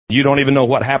You don't even know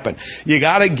what happened. You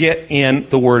got to get in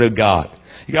the Word of God.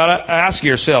 You got to ask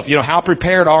yourself, how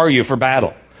prepared are you for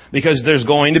battle? Because there's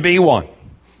going to be one.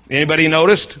 Anybody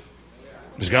noticed?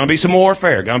 There's going to be some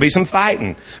warfare, going to be some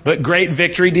fighting. But great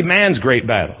victory demands great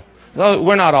battle. Well,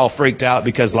 we're not all freaked out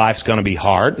because life's going to be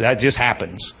hard. That just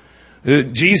happens.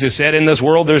 Jesus said, in this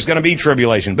world there's going to be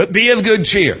tribulation. But be of good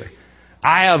cheer.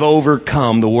 I have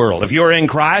overcome the world. If you're in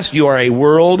Christ, you are a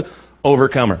world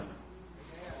overcomer.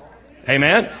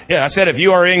 Amen? Yeah, I said if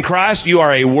you are in Christ, you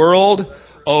are a world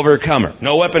overcomer.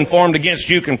 No weapon formed against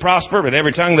you can prosper, but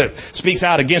every tongue that speaks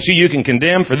out against you, you can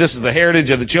condemn. For this is the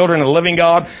heritage of the children of the living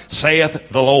God, saith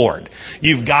the Lord.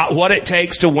 You've got what it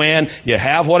takes to win. You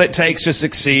have what it takes to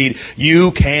succeed.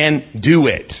 You can do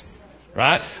it.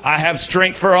 Right? I have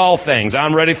strength for all things.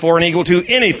 I'm ready for and equal to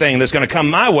anything that's going to come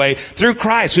my way through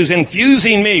Christ who's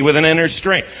infusing me with an inner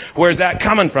strength. Where's that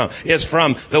coming from? It's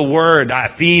from the Word.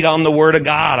 I feed on the Word of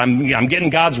God. I'm getting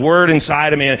God's Word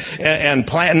inside of me and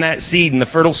planting that seed in the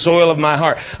fertile soil of my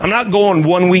heart. I'm not going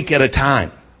 1 week at a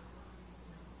time.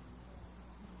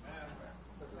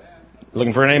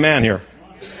 Looking for an amen here.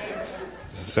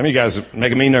 Some of you guys are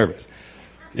making me nervous.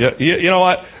 You know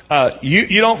what?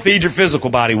 You don't feed your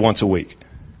physical body once a week.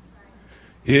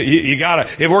 You gotta,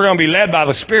 if we're going to be led by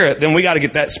the Spirit, then we got to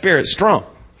get that Spirit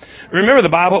strong. Remember the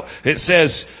Bible? It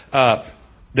says,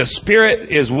 the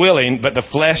Spirit is willing, but the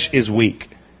flesh is weak.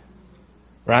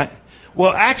 Right?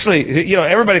 Well, actually,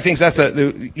 everybody thinks that's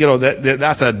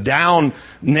that's a down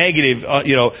negative,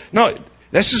 No,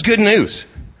 this is good news.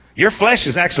 Your flesh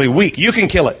is actually weak. You can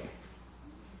kill it.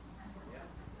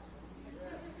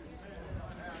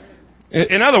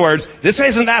 In other words, this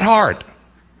isn't that hard.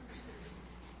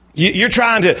 You're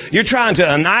trying to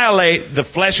annihilate the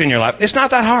flesh in your life. It's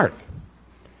not that hard.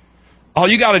 All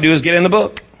you got to do is get in the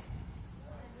book.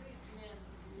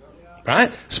 Right?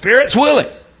 Spirit's willing.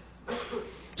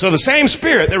 So the same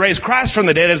Spirit that raised Christ from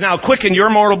the dead is now quickened your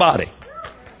mortal body.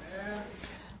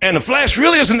 And the flesh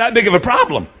really isn't that big of a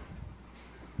problem.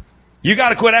 You got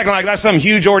to quit acting like that's some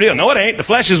huge ordeal. No, it ain't. The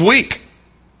flesh is weak.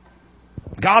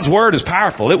 God's Word is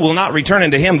powerful. It will not return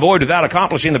into Him void without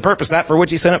accomplishing the purpose that for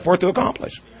which He sent it forth to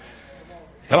accomplish.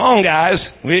 Come on, guys.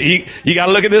 You got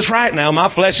to look at this right now.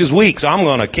 My flesh is weak, so I'm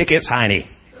going to kick its hiney.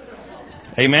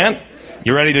 Amen?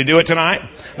 You ready to do it tonight?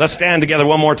 Let's stand together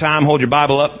one more time. Hold your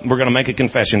Bible up. We're going to make a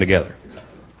confession together.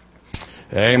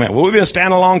 Amen. Well, we've been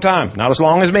standing a long time. Not as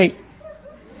long as me.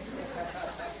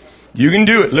 You can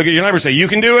do it. Look at your neighbor and say, you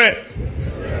can do it.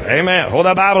 Amen. Hold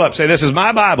that Bible up. Say, this is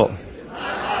my Bible.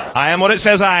 I am what it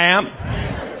says I am.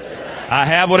 I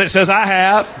have what it says I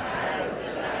have.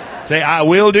 Say, I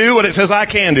will do what it says I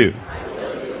can do.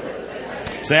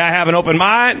 Say, I have an open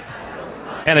mind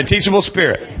and a teachable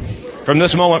spirit. From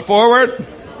this moment forward,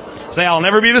 say, I'll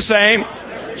never be the same.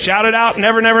 Shout it out,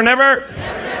 never, never, never.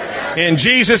 In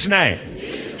Jesus'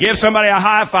 name. Give somebody a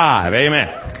high five. Amen.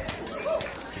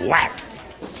 Whack.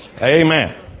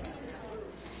 Amen.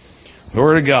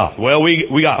 Glory to God. Well,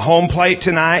 we got home plate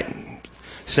tonight.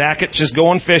 Sackett just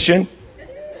going fishing.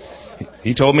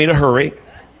 He told me to hurry.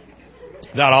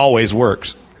 That always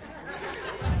works.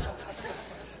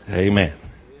 Amen.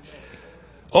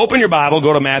 Open your Bible,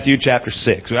 go to Matthew chapter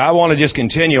 6. I want to just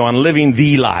continue on living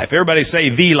the life. Everybody say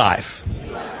the life.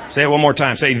 Say it one more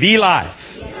time. Say the life.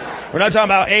 We're not talking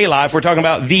about a life, we're talking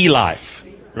about the life.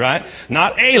 Right?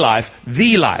 Not a life,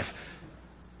 the life.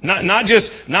 Not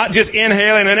just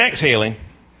inhaling and exhaling,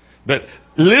 but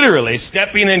literally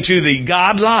stepping into the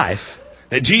God life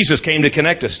that Jesus came to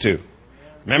connect us to.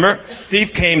 Remember? Thief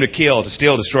came to kill, to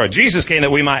steal, destroy. Jesus came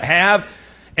that we might have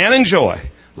and enjoy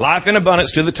life in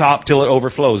abundance to the top till it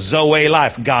overflows. Zoe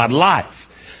life, God life.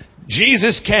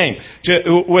 Jesus came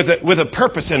with a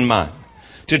purpose in mind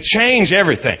to change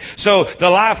everything. So the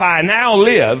life I now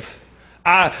live,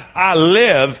 I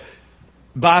live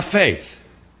by faith.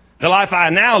 The life I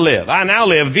now live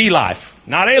the life,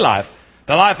 not a life.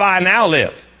 The life I now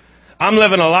live. I'm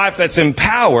living a life that's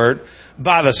empowered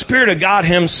by the Spirit of God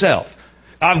Himself.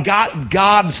 I've got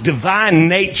God's divine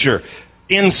nature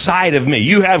inside of me.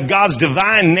 You have God's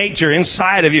divine nature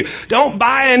inside of you. Don't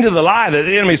buy into the lie that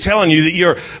the enemy's telling you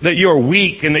that you're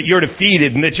weak and that you're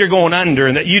defeated and that you're going under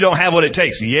and that you don't have what it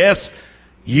takes. Yes,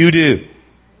 you do.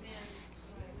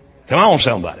 Come on,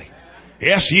 somebody.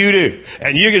 Yes, you do.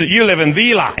 And you live in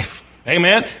the life.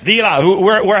 Amen. The life.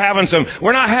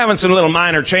 We're not having some little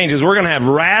minor changes. We're going to have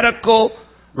radical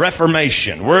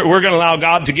reformation. We're going to allow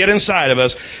God to get inside of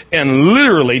us and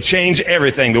literally change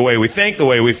everything. The way we think, the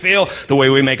way we feel, the way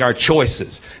we make our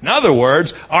choices. In other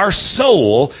words, our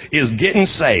soul is getting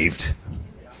saved.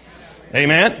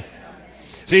 Amen.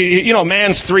 See,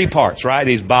 man's three parts, right?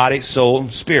 He's body, soul,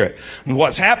 and spirit. And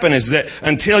what's happened is that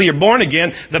until you're born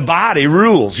again, the body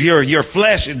rules. Your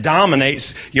flesh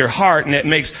dominates your heart, and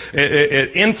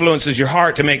it influences your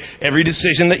heart to make every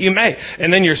decision that you make.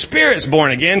 And then your spirit's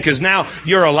born again, because now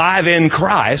you're alive in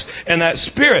Christ, and that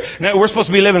spirit, now we're supposed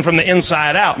to be living from the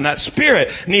inside out, and that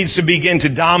spirit needs to begin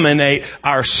to dominate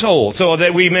our soul, so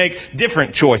that we make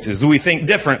different choices, we think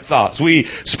different thoughts, we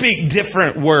speak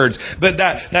different words. But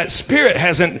that spirit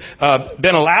hasn't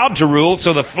been allowed to rule,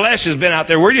 so the flesh has been out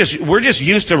there. We're just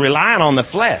used to relying on the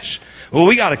flesh. Well,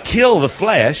 we got to kill the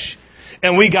flesh,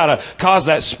 and we got to cause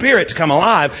that spirit to come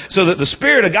alive, so that the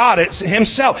Spirit of God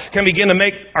Himself can begin to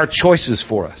make our choices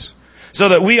for us, so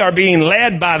that we are being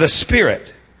led by the Spirit.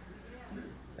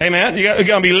 Amen. You're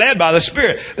going to be led by the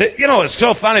Spirit. It's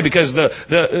so funny, because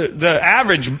the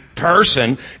average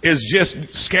person is just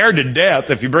scared to death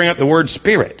if you bring up the word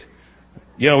Spirit.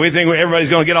 We think everybody's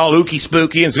going to get all ooky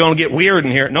spooky and it's going to get weird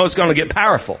in here. No, it's going to get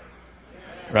powerful.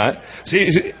 Right?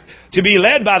 See, to be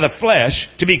led by the flesh,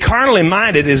 to be carnally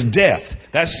minded is death.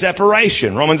 That's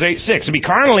separation. Romans 8:6. To be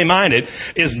carnally minded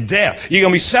is death. You're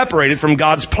going to be separated from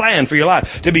God's plan for your life.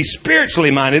 To be spiritually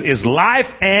minded is life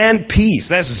and peace.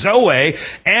 That's Zoe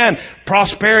and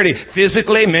prosperity,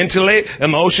 physically, mentally,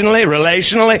 emotionally,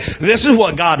 relationally. This is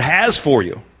what God has for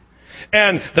you.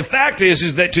 And the fact is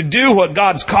that to do what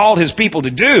God's called His people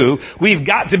to do, we've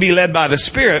got to be led by the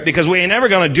Spirit, because we ain't never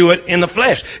going to do it in the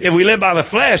flesh. If we live by the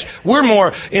flesh, we're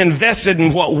more invested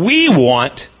in what we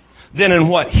want than in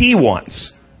what He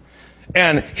wants.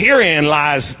 And herein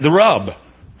lies the rub,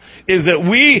 is that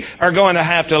we are going to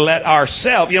have to let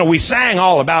ourselves, we sang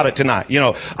all about it tonight.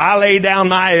 I lay down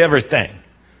my everything.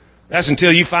 That's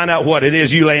until you find out what it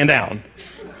is you laying down.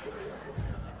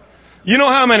 You know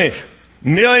how many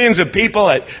millions of people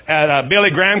at Billy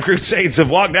Graham crusades have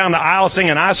walked down the aisle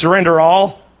singing, "I surrender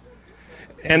all,"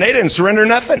 and they didn't surrender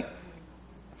nothing.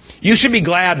 You should be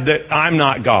glad that I'm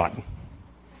not God.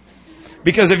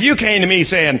 Because if you came to me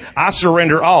saying, "I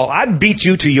surrender all," I'd beat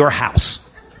you to your house.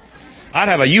 I'd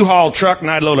have a U-Haul truck and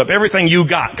I'd load up everything you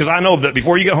got, because I know that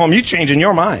before you get home, you're changing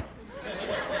your mind.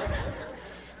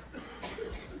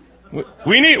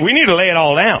 We need to lay it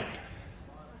all down.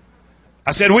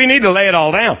 I said we need to lay it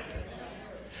all down.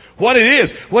 What it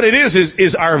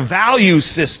is our value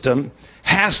system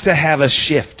has to have a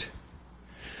shift.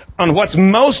 On what's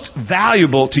most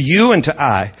valuable to you and to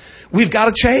I, we've got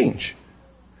to change.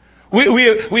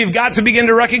 We've got to begin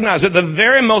to recognize that the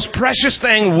very most precious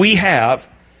thing we have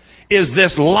is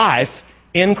this life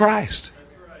in Christ.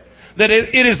 That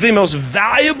it is the most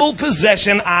valuable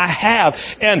possession I have.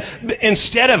 And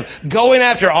instead of going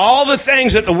after all the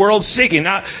things that the world's seeking,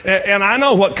 and I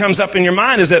know what comes up in your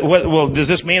mind is that, well, does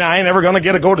this mean I ain't ever going to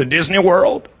get to go to Disney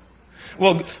World?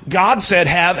 Well, God said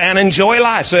have and enjoy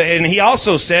life. And He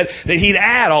also said that He'd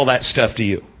add all that stuff to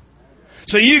you.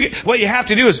 So what you have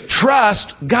to do is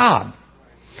trust God.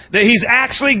 That He's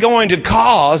actually going to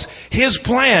cause His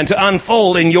plan to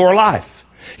unfold in your life.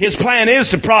 His plan is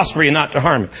to prosper you, not to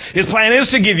harm you. His plan is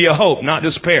to give you hope, not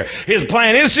despair. His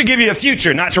plan is to give you a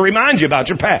future, not to remind you about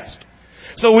your past.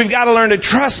 So we've got to learn to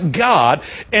trust God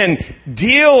and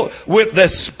deal with the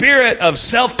spirit of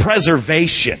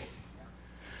self-preservation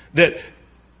that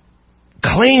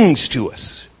clings to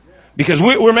us. Because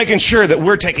we're making sure that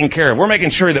we're taken care of. We're making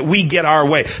sure that we get our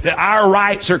way, that our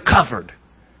rights are covered.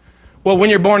 Well, when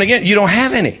you're born again, you don't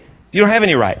have any. You don't have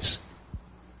any rights.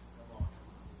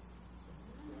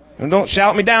 And don't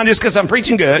shout me down just because I'm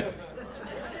preaching good.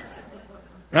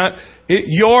 Right?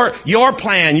 Your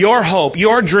plan, your hope,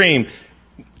 your dream,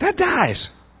 that dies.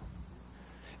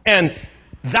 And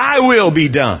Thy will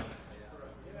be done.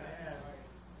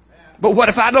 But what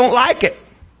if I don't like it?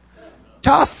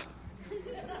 Tough.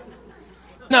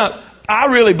 Now,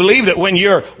 I really believe that when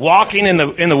you're walking in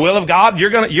the will of God, you're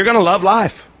gonna love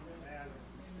life.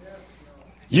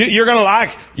 You're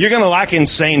gonna like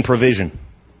insane provision.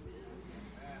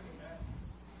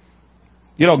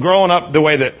 Growing up the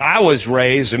way that I was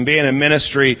raised and being in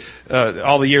ministry,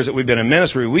 all the years that we've been in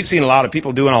ministry, we've seen a lot of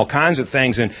people doing all kinds of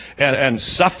things and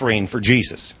suffering for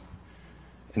Jesus.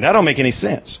 And that don't make any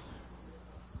sense.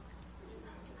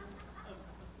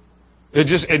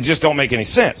 It just don't make any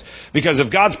sense. Because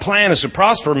if God's plan is to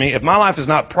prosper me, if my life is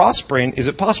not prospering, is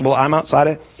it possible I'm outside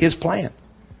of His plan?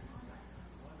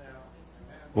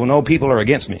 Well, no, people are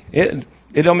against me. It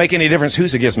don't make any difference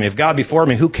who's against me. If God be for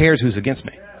me, who cares who's against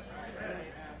me?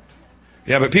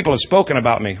 Yeah, but people have spoken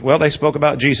about me. Well, they spoke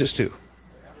about Jesus too.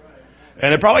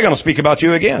 And they're probably going to speak about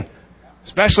you again.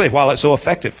 Especially while it's so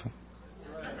effective.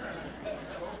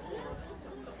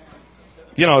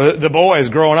 the boys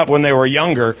growing up when they were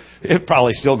younger, it's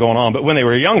probably still going on, but when they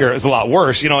were younger, it was a lot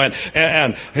worse,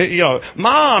 and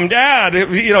Mom, Dad,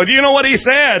 do you know what he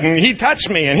said? And he touched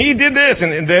me and he did this.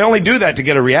 And they only do that to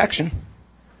get a reaction.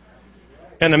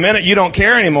 And the minute you don't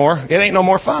care anymore, it ain't no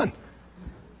more fun.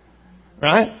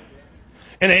 Right?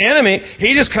 And the enemy,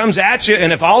 he just comes at you,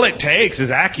 and if all it takes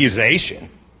is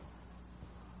accusation,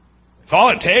 if all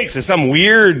it takes is some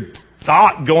weird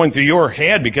thought going through your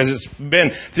head because it's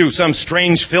been through some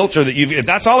strange filter if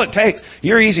that's all it takes,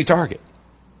 you're an easy target.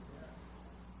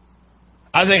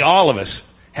 I think all of us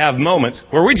have moments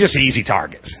where we're just easy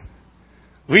targets.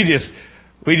 We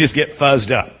just get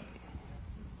fuzzed up.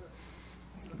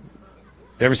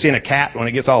 Ever seen a cat when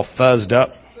it gets all fuzzed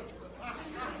up?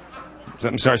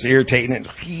 Something starts irritating it.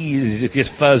 It gets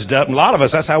fuzzed up. And a lot of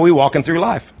us, that's how we're walking through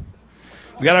life.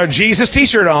 We got our Jesus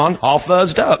t-shirt on, all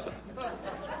fuzzed up.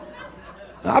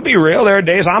 I'll be real. There are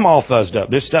days I'm all fuzzed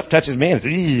up. This stuff touches me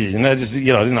and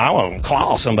I want to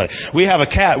claw somebody. We have a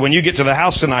cat. When you get to the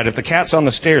house tonight, if the cat's on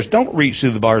the stairs, don't reach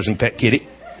through the bars and pet kitty.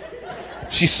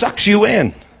 She sucks you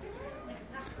in.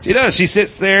 She does. She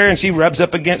sits there and she rubs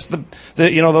up against the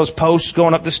those posts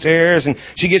going up the stairs, and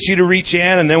she gets you to reach in,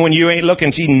 and then when you ain't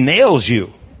looking, she nails you.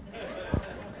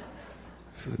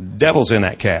 The devil's in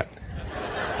that cat.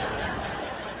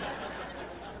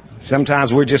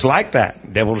 Sometimes we're just like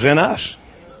that. Devil's in us.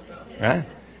 Right?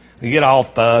 We get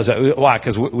all fuzzed. Why?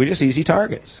 Because we're just easy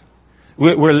targets.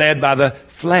 We're led by the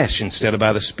flesh instead of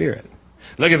by the Spirit.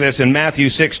 Look at this in Matthew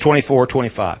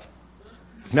 6:24-25.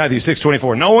 Matthew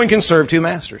 6:24. No one can serve two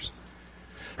masters.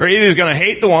 For either he's going to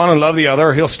hate the one and love the other,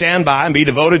 or he'll stand by and be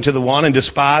devoted to the one and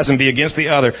despise and be against the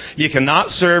other. You cannot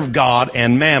serve God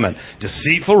and mammon.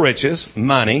 Deceitful riches,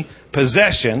 money,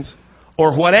 possessions,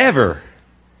 or whatever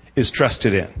is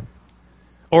trusted in.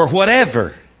 Or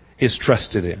whatever is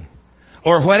trusted in.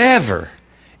 Or whatever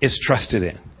is trusted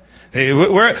in.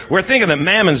 We're thinking that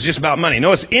mammon's just about money.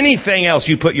 No, it's anything else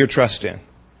you put your trust in.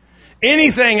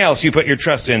 Anything else you put your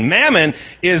trust in. Mammon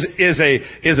is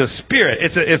a spirit.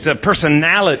 It's a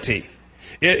personality.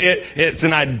 It's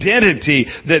an identity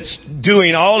that's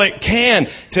doing all it can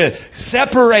to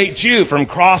separate you from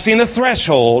crossing the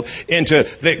threshold into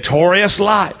victorious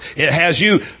life. It has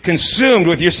you consumed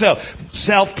with yourself.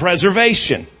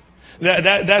 Self-preservation.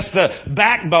 That's the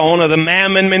backbone of the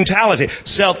mammon mentality.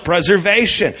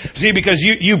 Self-preservation. See, because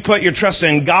you put your trust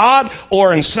in God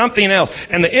or in something else.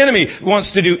 And the enemy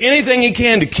wants to do anything he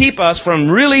can to keep us from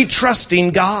really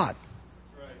trusting God.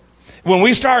 When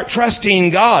we start trusting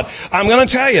God, I'm going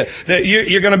to tell you that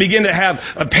you're going to begin to have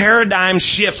a paradigm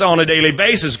shifts on a daily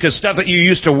basis, because stuff that you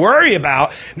used to worry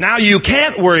about, now you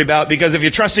can't worry about, because if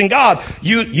you're trusting God,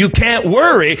 you can't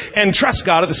worry and trust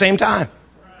God at the same time.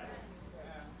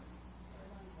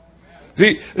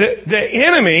 See, the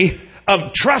enemy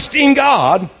of trusting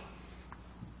God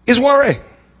is worry.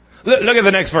 Look at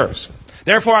the next verse.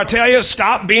 Therefore I tell you,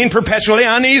 stop being perpetually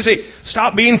uneasy.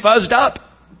 Stop being fuzzed up.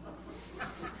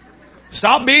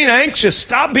 Stop being anxious.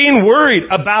 Stop being worried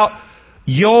about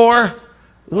your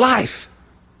life.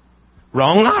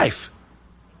 Wrong life.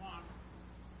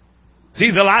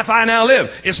 See, the life I now live,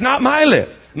 it's not my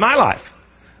life.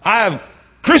 I have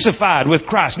crucified with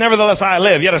Christ. Nevertheless I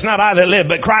live. Yet it's not I that live,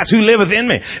 but Christ who liveth in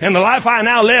me. And the life I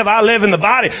now live, I live in the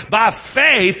body by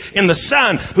faith in the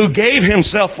Son who gave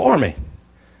himself for me.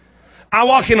 I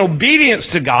walk in obedience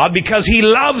to God because he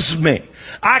loves me.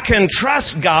 I can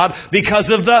trust God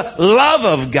because of the love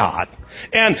of God.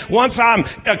 And once I'm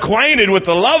acquainted with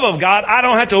the love of God, I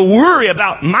don't have to worry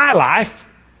about my life,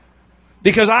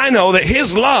 because I know that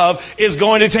his love is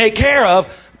going to take care of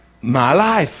my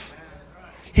life.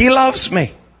 He loves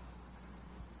me.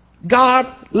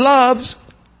 God loves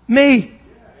me.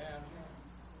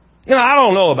 I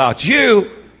don't know about you,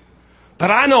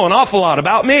 but I know an awful lot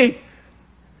about me.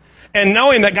 And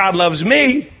knowing that God loves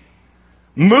me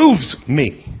moves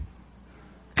me,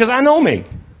 because I know me.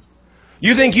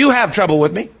 You think you have trouble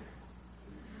with me?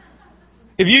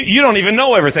 If you don't even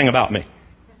know everything about me.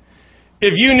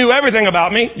 If you knew everything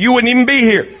about me, you wouldn't even be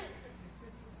here.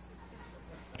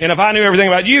 And if I knew everything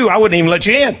about you, I wouldn't even let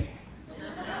you in.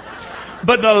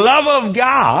 But the love of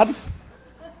God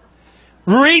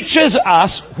reaches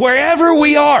us wherever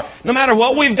we are, no matter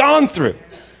what we've gone through.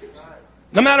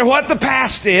 No matter what the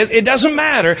past is, it doesn't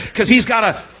matter, because he's got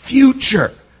a future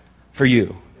for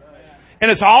you.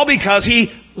 And it's all because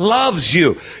he loves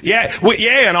you.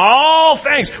 In all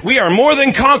things, we are more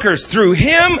than conquerors through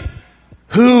him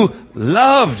who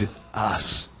loved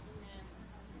us.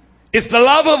 It's the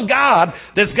love of God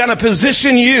that's going to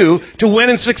position you to win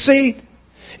and succeed.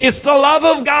 It's the love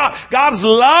of God. God's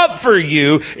love for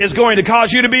you is going to cause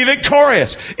you to be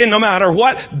victorious in no matter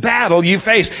what battle you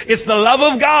face. It's the love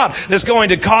of God that's going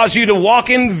to cause you to walk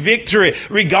in victory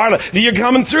regardless. You're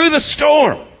coming through the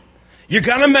storm. You're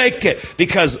going to make it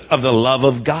because of the love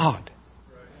of God.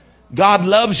 God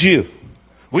loves you.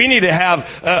 We need to have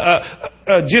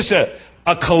just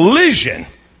a collision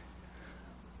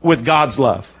with God's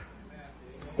love.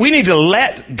 We need to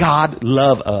let God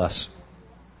love us.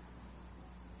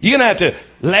 You're going to have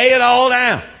to lay it all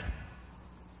down.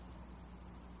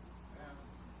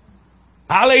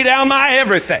 I lay down my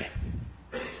everything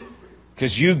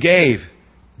because you gave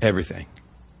everything.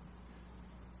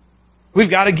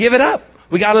 We've got to give it up.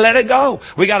 We got to let it go.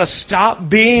 We got to stop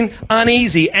being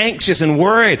uneasy, anxious, and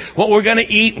worried. What we're going to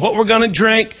eat, what we're going to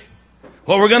drink,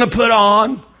 what we're going to put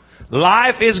on.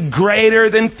 Life is greater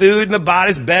than food, and the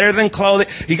body's better than clothing.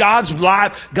 God's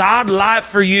life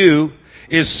for you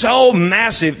is so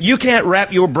massive, you can't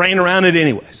wrap your brain around it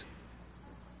anyways.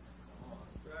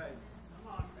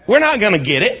 We're not going to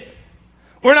get it.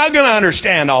 We're not going to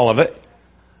understand all of it.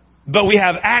 But we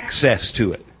have access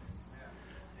to it.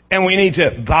 And we need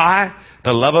to, by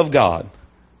the love of God,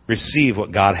 receive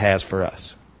what God has for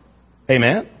us.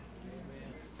 Amen?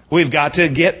 We've got to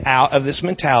get out of this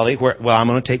mentality where, well, I'm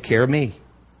going to take care of me.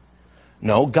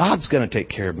 No, God's going to take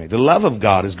care of me. The love of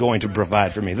God is going to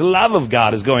provide for me. The love of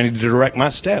God is going to direct my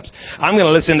steps. I'm going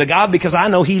to listen to God because I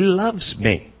know He loves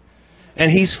me.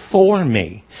 And He's for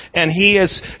me. And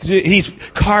He's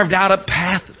carved out a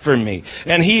path for me.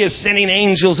 And He is sending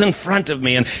angels in front of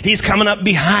me. And He's coming up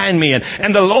behind me.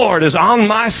 And the Lord is on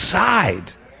my side.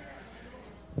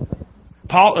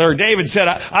 David said,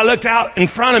 I looked out in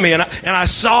front of me and I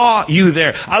saw you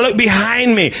there. I looked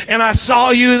behind me and I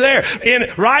saw you there.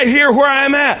 And right here where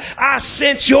I'm at, I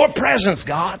sense your presence,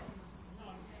 God.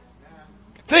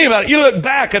 Think about it. You look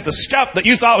back at the stuff that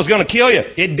you thought was going to kill you.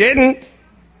 It didn't.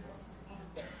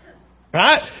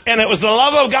 Right? And it was the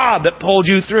love of God that pulled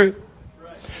you through.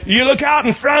 You look out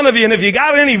in front of you, and if you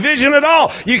got any vision at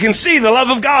all, you can see the love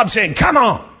of God saying, come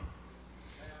on.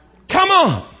 Come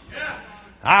on.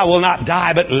 I will not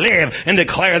die but live and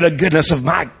declare the goodness of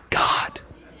my God.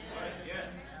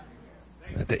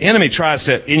 The enemy tries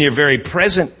to, in your very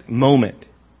present moment,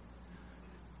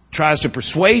 tries to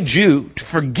persuade you to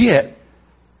forget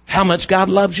how much God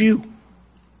loves you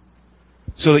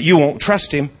so that you won't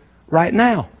trust Him right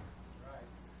now.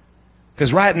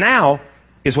 Because right now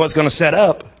is what's going to set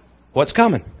up what's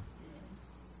coming.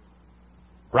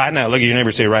 Right now. Look at your neighbor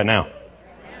and say, right now.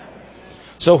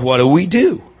 So what do we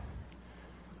do?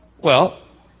 Well,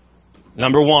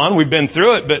 number one, we've been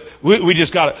through it, but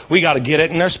we got to get it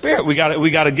in our spirit. We got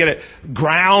to get it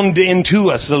ground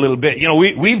into us a little bit. You know,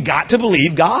 we've got to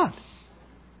believe God.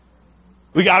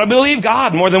 We got to believe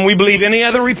God more than we believe any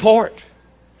other report.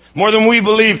 More than we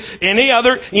believe any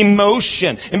other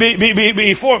emotion. And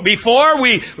before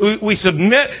we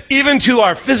submit even to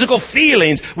our physical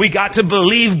feelings, we got to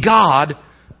believe God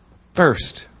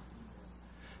first.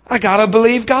 I got to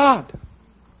believe God.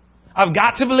 I've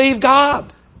got to believe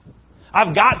God.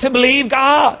 I've got to believe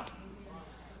God.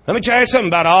 Let me tell you something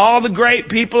about all the great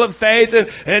people of faith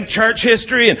and church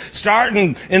history and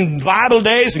starting in Bible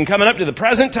days and coming up to the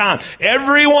present time.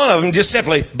 Every one of them just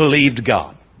simply believed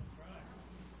God.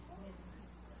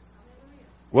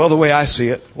 Well, the way I see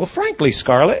it, well, frankly,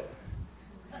 Scarlett,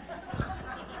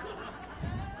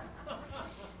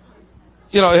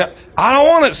 you know, I don't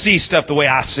want to see stuff the way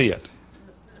I see it.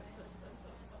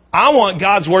 I want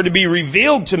God's Word to be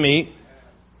revealed to me,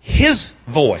 His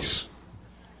voice.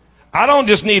 I don't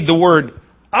just need the Word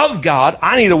of God.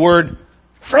 I need a Word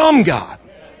from God.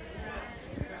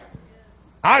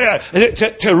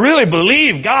 To really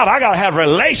believe God, I got to have a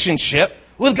relationship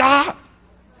with God.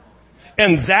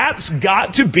 And that's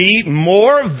got to be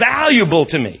more valuable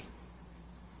to me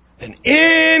than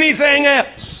anything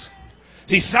else.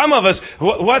 See, some of us,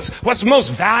 what's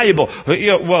most valuable? You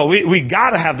know, well, we got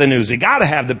to have the news. We got to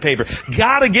have the paper.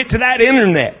 Got to get to that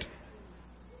internet.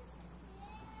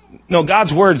 No,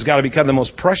 God's Word's got to become the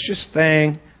most precious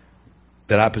thing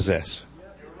that I possess.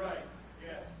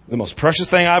 The most precious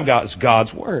thing I've got is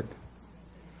God's Word.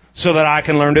 So that I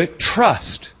can learn to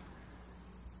trust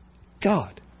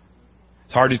God.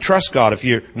 It's hard to trust God if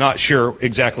you're not sure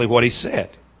exactly what He said.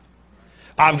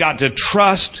 I've got to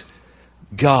trust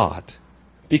God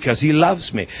because He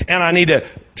loves me. And I need to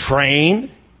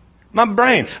train my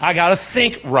brain. I got to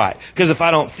think right. Because if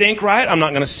I don't think right, I'm not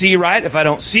going to see right. If I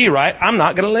don't see right, I'm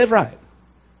not going to live right.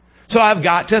 So I've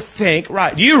got to think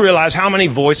right. Do you realize how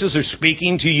many voices are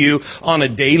speaking to you on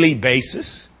a daily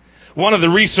basis? One of the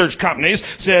research companies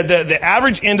said that the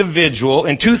average individual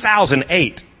in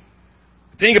 2008,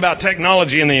 Think about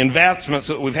technology and the advancements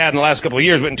that we've had in the last couple of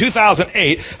years. But in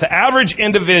 2008, the average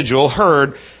individual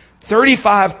heard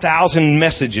 35,000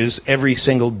 messages every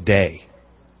single day.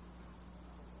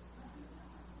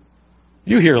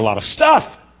 You hear a lot of stuff.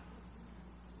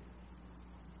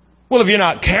 Well, if you're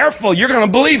not careful, you're going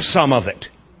to believe some of it.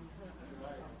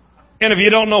 And if you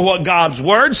don't know what God's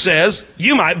Word says,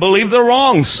 you might believe the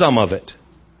wrong some of it.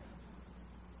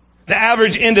 The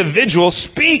average individual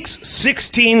speaks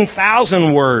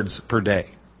 16,000 words per day.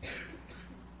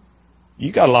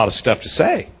 You got a lot of stuff to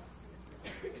say.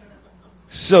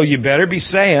 So you better be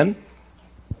saying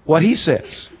what he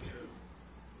says.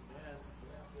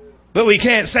 But we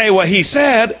can't say what he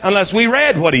said unless we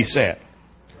read what he said.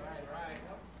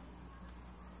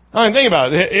 I mean, think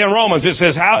about it. In Romans, it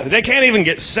says how they can't even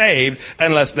get saved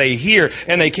unless they hear,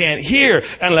 and they can't hear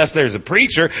unless there's a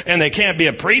preacher, and they can't be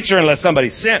a preacher unless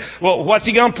somebody's sent. Well, what's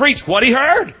he going to preach? What he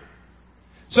heard.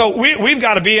 So we've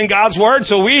got to be in God's Word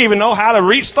so we even know how to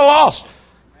reach the lost.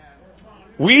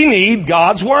 We need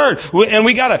God's Word. And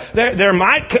we got to, there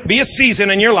might be a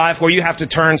season in your life where you have to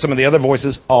turn some of the other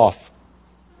voices off.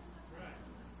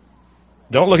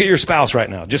 Don't look at your spouse right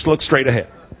now. Just look straight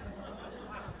ahead.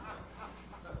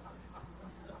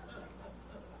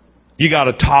 You got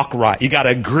to talk right. You got to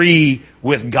agree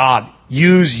with God.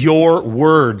 Use your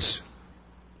words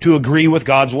to agree with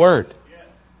God's Word.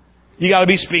 You got to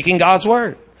be speaking God's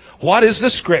Word. What is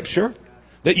the scripture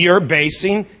that you're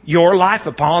basing your life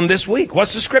upon this week?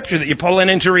 What's the scripture that you're pulling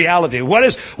into reality?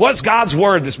 What's God's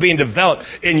Word that's being developed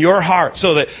in your heart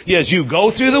so that as you go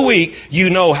through the week,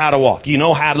 you know how to walk, you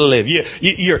know how to live.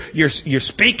 You're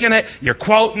speaking it, you're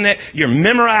quoting it, you're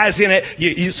memorizing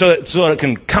it, so it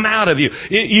can come out of you.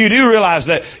 You do realize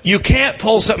that you can't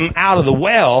pull something out of the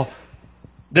well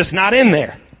that's not in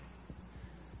there.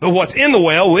 But what's in the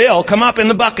well will come up in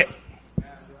the bucket.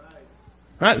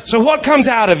 Right? So what comes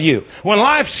out of you? When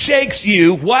life shakes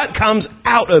you, what comes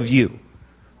out of you?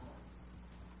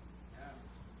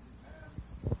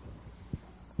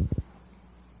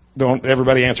 Don't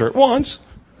everybody answer at once.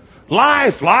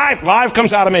 Life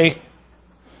comes out of me.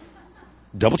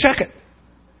 Double check it.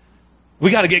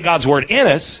 We got to get God's Word in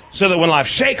us so that when life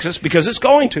shakes us, because it's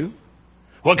going to,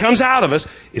 what comes out of us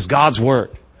is God's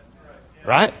Word.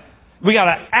 Right? We got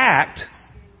to act.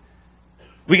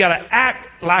 We got to act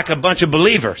like a bunch of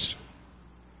believers,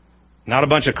 not a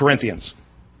bunch of Corinthians.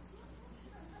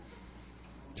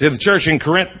 See, the church in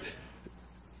Corinth,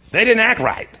 they didn't act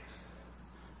right.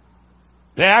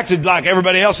 They acted like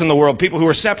everybody else in the world, people who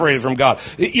were separated from God.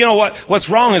 You know what? What's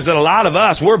wrong is that a lot of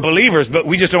us, we're believers, but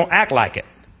we just don't act like it.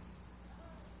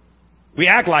 We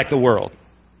act like the world.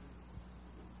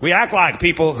 We act like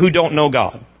people who don't know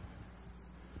God.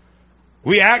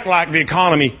 We act like the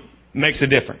economy makes a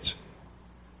difference.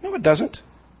 No, it doesn't.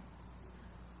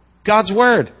 God's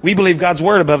Word. We believe God's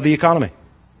Word above the economy.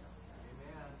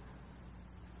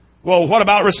 Well, what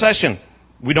about recession?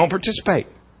 We don't participate.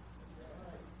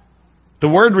 The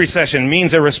word recession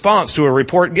means a response to a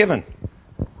report given.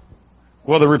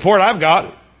 Well, the report I've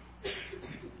got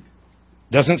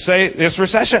doesn't say it's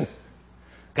recession.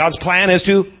 God's plan is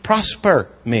to prosper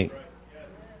me.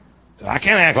 So I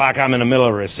can't act like I'm in the middle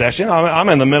of a recession. I'm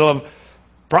in the middle of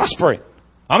prospering.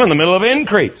 I'm in the middle of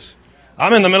increase.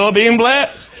 I'm in the middle of being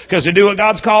blessed. Because to do what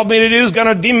God's called me to do is going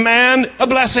to demand a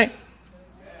blessing.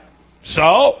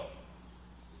 So,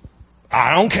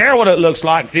 I don't care what it looks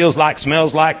like, feels like,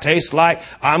 smells like, tastes like.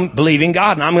 I'm believing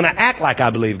God, and I'm going to act like I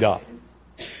believe God.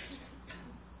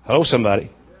 Hello, somebody.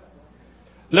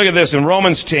 Look at this in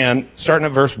Romans 10, starting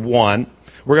at verse 1.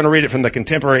 We're going to read it from the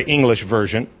Contemporary English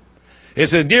Version. It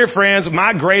says, "Dear friends,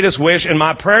 my greatest wish and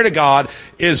my prayer to God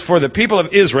is for the people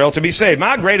of Israel to be saved."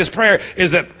 My greatest prayer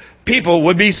is that people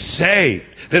would be saved,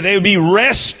 that they would be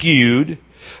rescued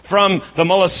from the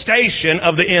molestation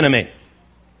of the enemy,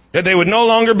 that they would no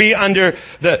longer be under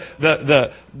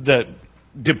the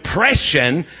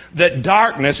depression that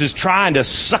darkness is trying to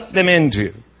suck them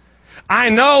into. I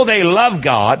know they love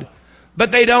God, but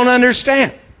they don't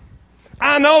understand.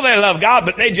 I know they love God,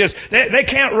 but they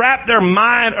can't wrap their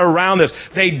mind around this.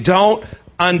 They don't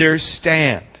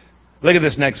understand. Look at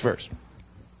this next verse.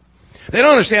 They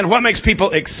don't understand what makes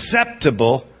people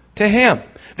acceptable to Him.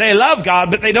 They love God,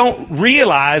 but they don't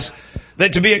realize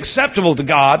that to be acceptable to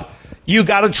God, you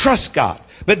got to trust God.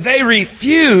 But they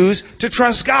refuse to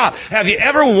trust God. Have you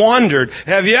ever wondered,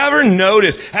 have you ever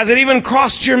noticed, has it even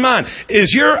crossed your mind,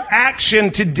 is your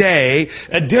action today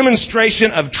a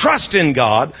demonstration of trust in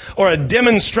God or a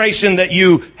demonstration that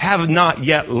you have not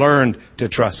yet learned to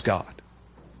trust God?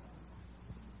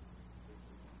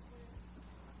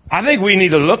 I think we need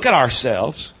to look at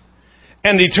ourselves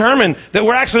and determine that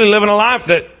we're actually living a life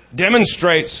that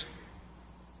demonstrates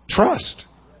trust.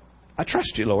 I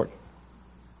trust you, Lord.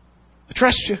 I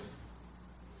trust you.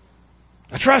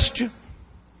 I trust you.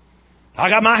 I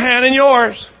got my hand in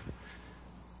yours.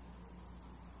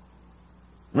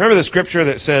 Remember the scripture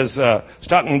that says, it's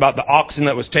talking about the oxen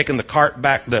that was taking the cart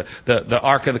back, the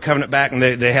Ark of the Covenant back, and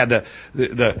they had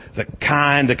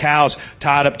the cows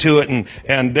tied up to it,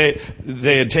 and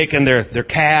they had taken their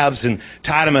calves and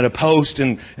tied them at a post,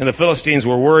 and the Philistines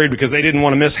were worried because they didn't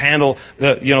want to mishandle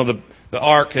the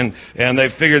ark, and they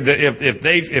figured that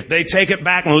if they take it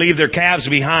back and leave their calves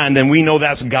behind, then we know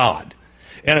that's God.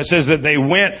 And it says that they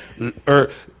went,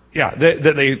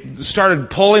 that they started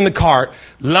pulling the cart,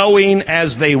 lowing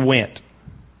as they went.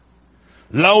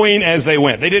 Lowing as they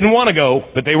went. They didn't want to go,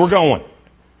 but they were going.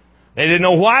 They didn't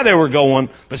know why they were going,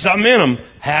 but something in them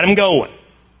had them going.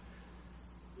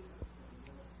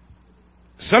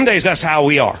 Some days that's how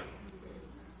we are.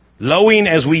 Lowing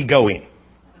as we going.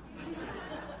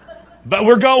 But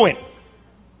we're going.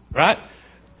 Right?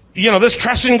 This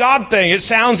trusting God thing, it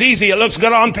sounds easy. It looks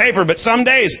good on paper, but some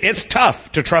days it's tough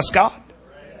to trust God.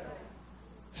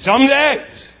 Some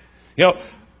days,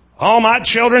 all my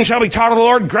children shall be taught of the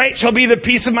Lord. Great shall be the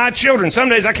peace of my children. Some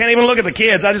days I can't even look at the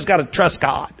kids. I just got to trust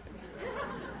God.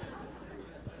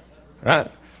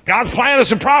 Right? God's plan is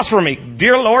to prosper me.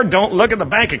 Dear Lord, don't look at the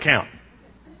bank account.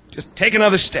 Just take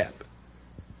another step.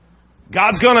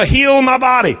 God's going to heal my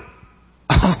body.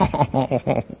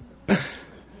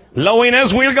 Lowing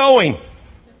as we're going.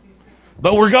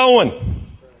 But we're going.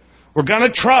 We're going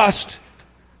to trust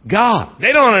God.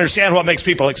 They don't understand what makes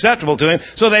people acceptable to Him,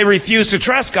 so they refuse to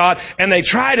trust God, and they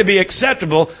try to be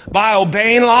acceptable by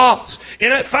obeying laws.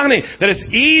 Isn't it funny that it's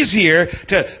easier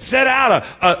to set out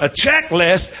a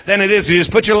checklist than it is to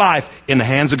just put your life in the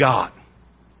hands of God?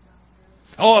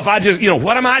 Oh, if I just,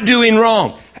 what am I doing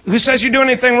wrong? Who says you're doing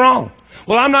anything wrong?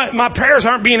 Well, my prayers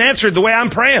aren't being answered the way I'm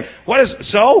praying.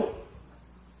 So?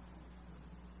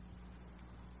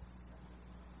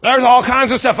 There's all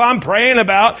kinds of stuff I'm praying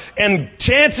about, and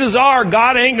chances are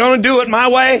God ain't going to do it my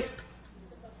way.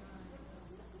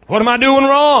 What am I doing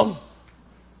wrong?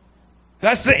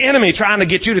 That's the enemy trying to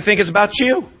get you to think it's about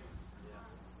you.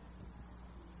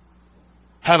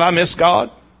 Have I missed God?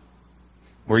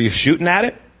 Were you shooting at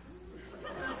it?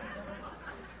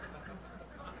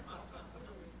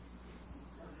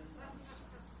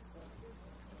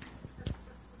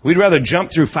 We'd rather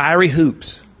jump through fiery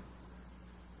hoops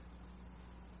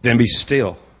than be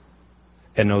still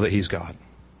and know that He's God.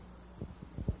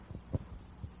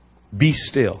 Be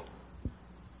still.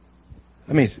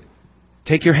 That means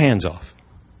take your hands off.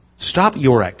 Stop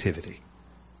your activity.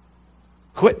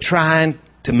 Quit trying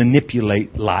to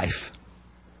manipulate life.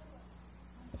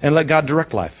 And let God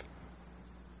direct life.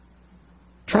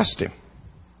 Trust Him.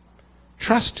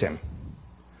 Trust Him.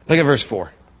 Look at verse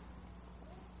 4.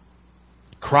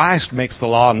 Christ makes the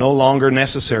law no longer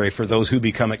necessary for those who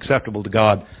become acceptable to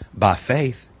God by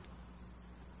faith.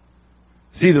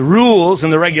 See, the rules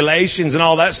and the regulations and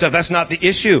all that stuff, that's not the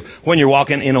issue when you're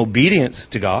walking in obedience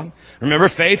to God. Remember,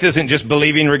 faith isn't just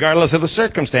believing regardless of the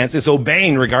circumstance. It's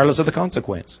obeying regardless of the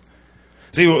consequence.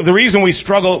 See, the reason we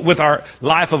struggle with our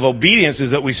life of obedience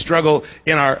is that we struggle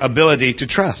in our ability to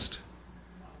trust.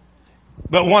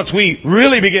 But once we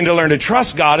really begin to learn to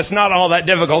trust God, it's not all that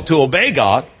difficult to obey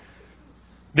God.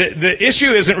 The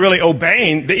issue isn't really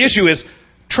obeying. The issue is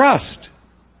trust.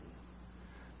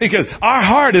 Because our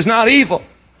heart is not evil.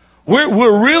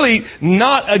 We're really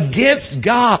not against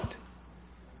God.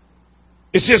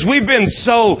 It's just we've been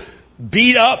so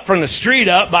beat up from the street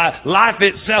up by life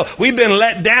itself. We've been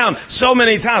let down so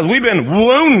many times. We've been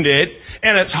wounded,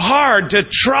 and it's hard to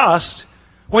trust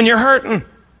when you're hurting.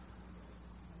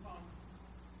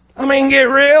 I mean, get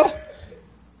real.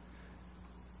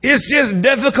 It's just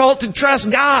difficult to trust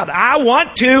God. I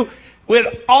want to with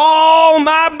all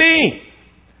my being.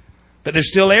 But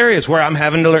there's still areas where I'm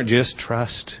having to learn. Just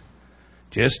trust.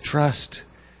 Just trust.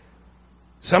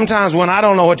 Sometimes when I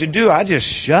don't know what to do, I just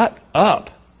shut up.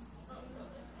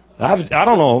 I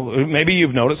don't know. Maybe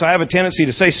you've noticed I have a tendency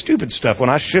to say stupid stuff when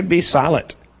I should be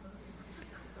silent.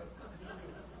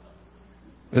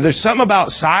 But there's something about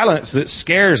silence that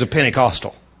scares a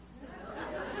Pentecostal.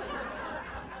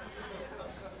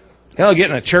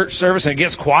 Get in a church service and it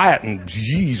gets quiet and,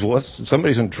 geez,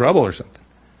 somebody's in trouble or something.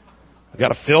 We got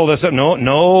to fill this up. No,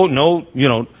 no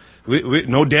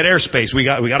dead air space. We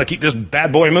got to keep this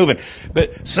bad boy moving. But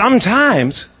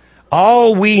sometimes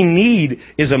all we need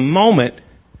is a moment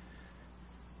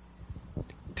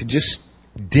to just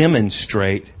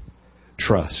demonstrate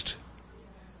trust.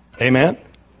 Amen?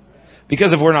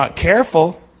 Because if we're not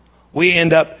careful, we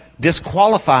end up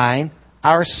disqualifying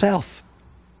ourselves.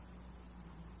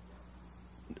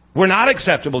 We're not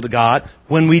acceptable to God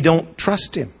when we don't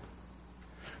trust Him.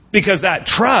 Because that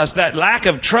trust, that lack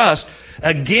of trust,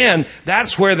 again,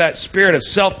 that's where that spirit of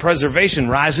self-preservation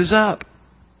rises up.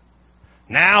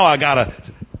 Now I got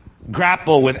to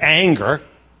grapple with anger.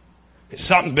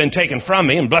 Something's been taken from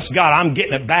me, and bless God, I'm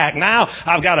getting it back. Now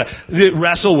I've got to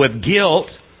wrestle with guilt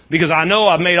because I know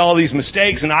I've made all these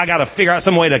mistakes, and I got to figure out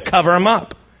some way to cover them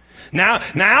up.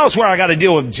 Now is where I got to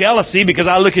deal with jealousy because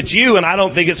I look at you and I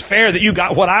don't think it's fair that you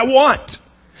got what I want.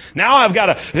 Now I've got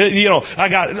I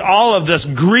got all of this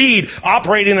greed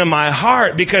operating in my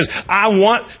heart because I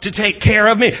want to take care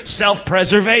of me.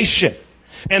 Self-preservation.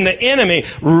 And the enemy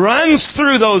runs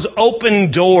through those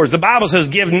open doors. The Bible says,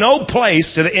 give no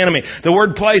place to the enemy. The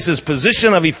word place is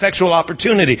position of effectual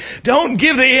opportunity. Don't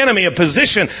give the enemy a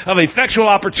position of effectual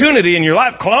opportunity in your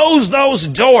life. Close those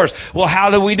doors. Well,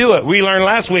 how do we do it? We learned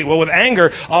last week, well, with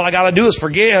anger, all I got to do is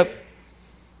forgive.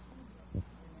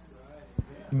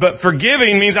 But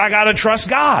forgiving means I got to trust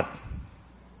God.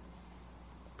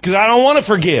 Because I don't want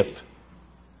to forgive.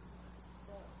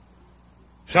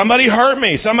 Somebody hurt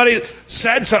me. Somebody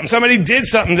said something. Somebody did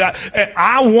something.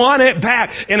 I want it back.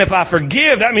 And if I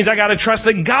forgive, that means I got to trust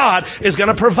that God is going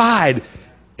to provide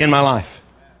in my life.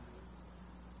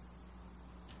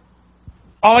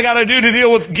 All I got to do to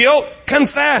deal with guilt,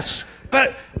 confess.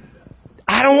 But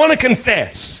I don't want to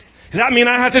confess. Does that mean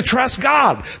I have to trust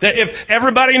God? That if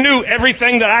everybody knew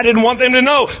everything that I didn't want them to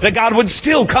know, that God would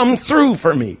still come through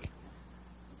for me?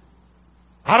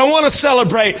 I don't want to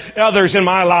celebrate others in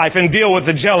my life and deal with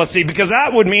the jealousy because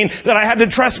that would mean that I had to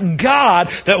trust God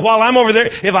that while I'm over there,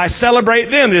 if I celebrate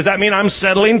them, does that mean I'm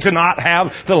settling to not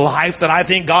have the life that I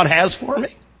think God has for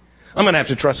me? I'm going to have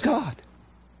to trust God.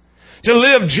 To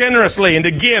live generously and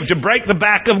to give, to break the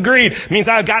back of greed, means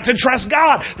I've got to trust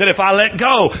God that if I let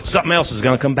go, something else is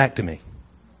going to come back to me.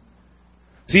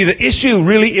 See, the issue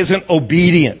really isn't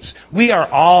obedience. We are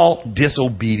all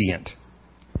disobedient.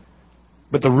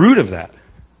 But the root of that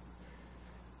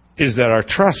is that our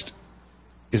trust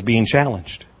is being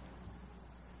challenged.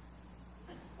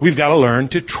 We've got to learn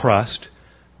to trust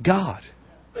God.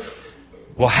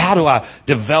 Well, how do I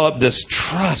develop this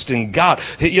trust in God?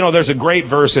 You know, there's a great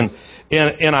verse in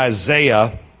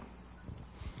Isaiah.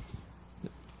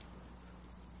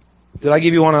 Did I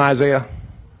give you one in Isaiah?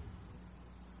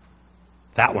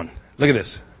 That one. Look at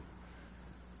this.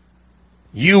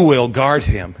 You will guard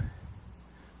him.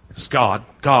 It's God.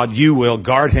 God, you will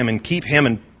guard him and keep him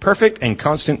in perfect and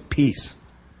constant peace,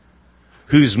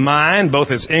 whose mind, both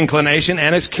his inclination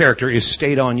and his character, is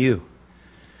stayed on you.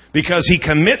 Because he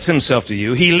commits himself to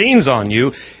you, he leans on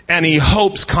you, and he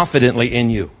hopes confidently in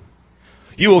you.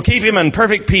 You will keep him in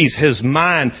perfect peace. His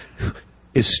mind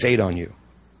is stayed on you.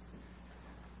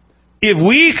 If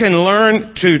we can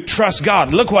learn to trust God,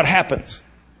 look what happens.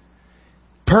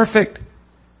 Perfect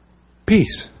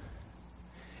peace.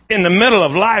 In the middle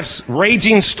of life's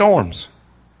raging storms.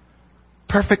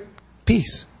 Perfect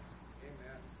peace.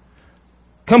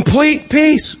 Complete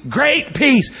peace. Great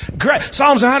peace. Great.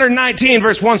 Psalms 119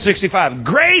 verse 165.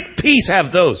 Great peace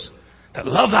have those that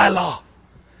love thy law.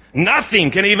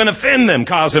 Nothing can even offend them,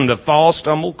 cause them to fall,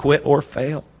 stumble, quit, or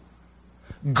fail.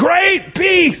 Great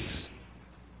peace.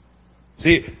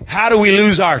 See, how do we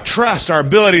lose our trust, our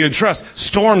ability to trust?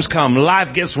 Storms come.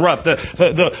 Life gets rough.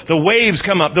 The waves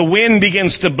come up. The wind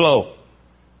begins to blow.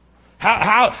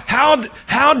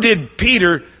 How did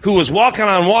Peter, who was walking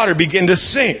on water, begin to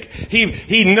sink?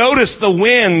 He noticed the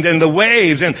wind and the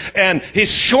waves, and his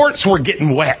shorts were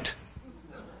getting wet.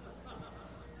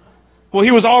 Well,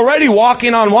 he was already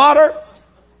walking on water.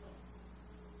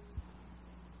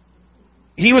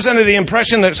 He was under the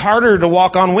impression that it's harder to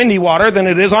walk on windy water than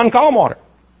it is on calm water.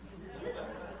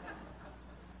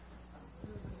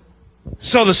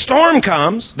 So the storm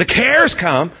comes, the cares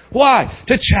come. Why?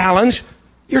 To challenge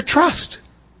your trust.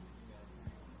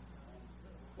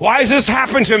 Why has this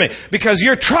happened to me? Because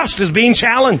your trust is being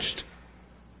challenged.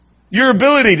 Your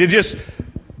ability to just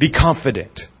be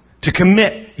confident, to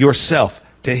commit yourself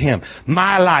to Him.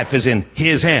 My life is in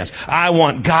His hands. I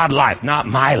want God life, not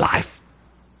my life.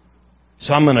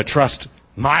 So I'm going to trust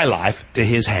my life to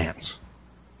His hands.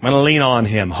 I'm going to lean on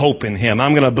Him, hope in Him.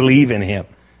 I'm going to believe in Him.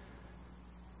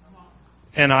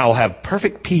 And I'll have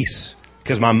perfect peace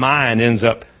because my mind ends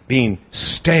up being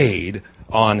stayed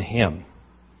on Him.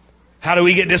 How do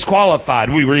we get disqualified?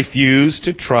 We refuse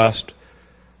to trust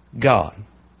God.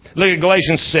 Look at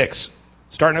Galatians 6,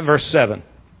 starting at verse 7.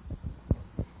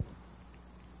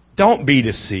 Don't be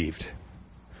deceived.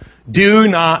 Do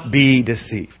not be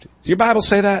deceived. Does your Bible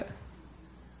say that?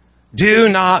 Do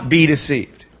not be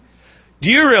deceived. Do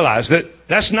you realize that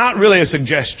that's not really a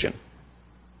suggestion?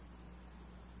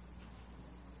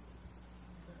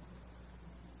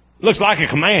 Looks like a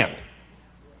command.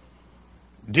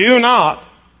 Do not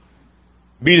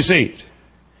be deceived.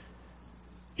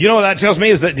 You know what that tells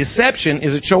me is that deception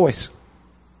is a choice.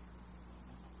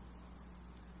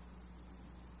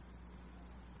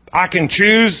 I can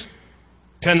choose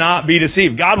to not be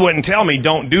deceived. God wouldn't tell me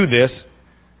don't do this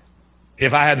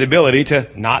if I had the ability to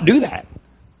not do that.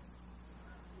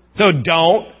 So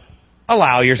don't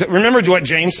allow yourself. Remember what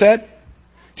James said?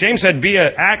 James said, be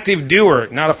an active doer,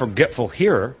 not a forgetful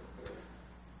hearer.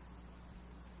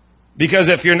 Because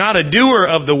if you're not a doer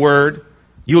of the word,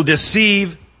 you'll deceive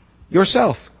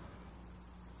yourself.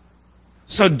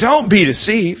 So don't be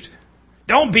deceived.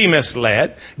 Don't be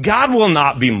misled. God will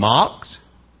not be mocked.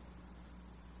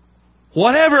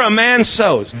 Whatever a man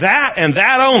sows, that and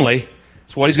that only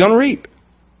is what he's going to reap.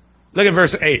 Look at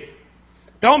verse 8.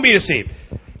 Don't be deceived.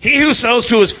 He who sows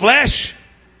to his flesh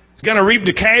is going to reap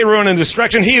decay, ruin, and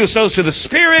destruction. He who sows to the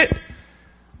Spirit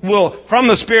will, from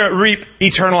the Spirit, reap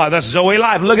eternal life. That's Zoe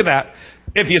life. Look at that.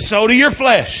 If you sow to your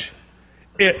flesh,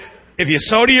 if you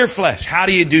sow to your flesh, how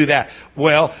do you do that?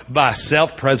 Well, by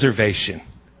self-preservation.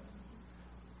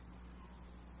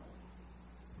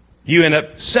 You end up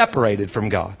separated from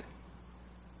God.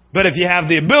 But if you have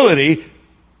the ability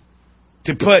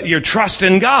to put your trust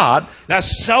in God,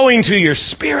 that's sowing to your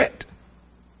spirit.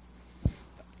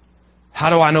 How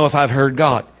do I know if I've heard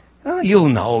God? Oh, you'll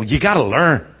know. You got to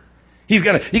learn. You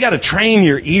got to train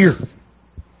your ear.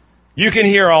 You can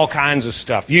hear all kinds of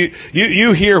stuff. You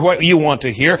hear what you want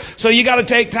to hear. So you got to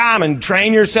take time and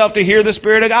train yourself to hear the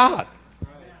Spirit of God.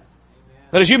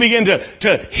 But as you begin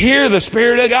to hear the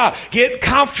Spirit of God, get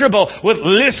comfortable with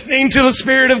listening to the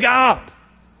Spirit of God.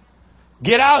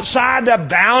 Get outside the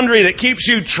boundary that keeps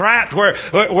you trapped where,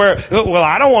 well,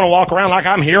 I don't want to walk around like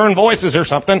I'm hearing voices or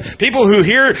something. People who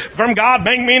hear from God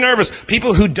make me nervous.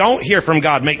 People who don't hear from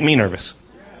God make me nervous.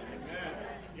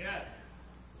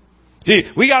 See,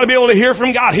 we got to be able to hear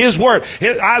from God, His Word.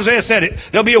 Isaiah said it.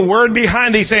 There'll be a word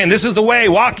behind thee saying, this is the way,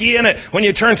 walk ye in it. When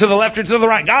you turn to the left or to the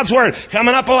right. God's Word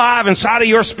coming up alive inside of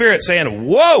your spirit saying,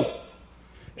 whoa!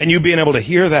 And you being able to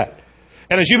hear that.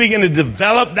 And as you begin to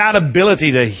develop that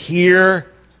ability to hear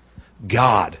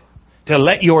God, to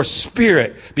let your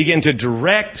spirit begin to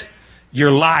direct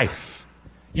your life,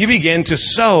 you begin to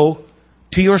sow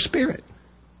to your spirit.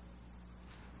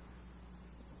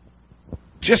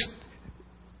 Just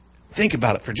think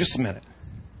about it for just a minute.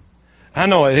 I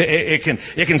know it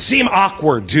can seem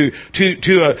awkward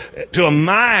to a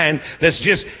mind that's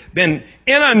just been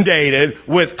inundated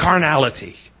with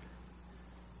carnality.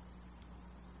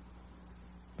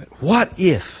 But what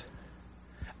if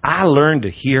I learned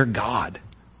to hear God?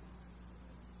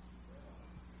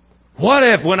 What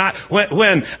if when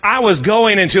I was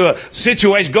going into a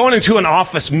situation, going into an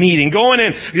office meeting, going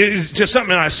into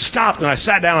something, and I stopped and I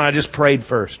sat down and I just prayed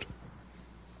first?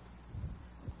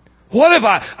 What if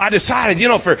I decided,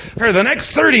 for the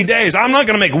next 30 days, I'm not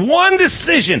going to make one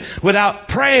decision without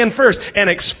praying first and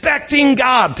expecting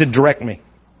God to direct me?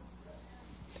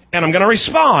 And I'm going to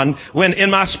respond when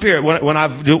in my spirit, when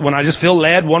I just feel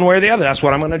led one way or the other. That's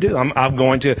what I'm going to do. I'm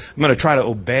going to try to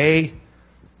obey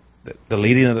the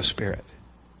leading of the Spirit.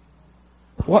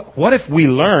 What if we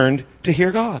learned to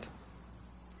hear God?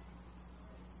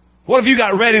 What if you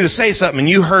got ready to say something and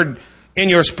you heard in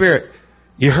your spirit,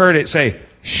 you heard it say,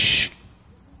 shh.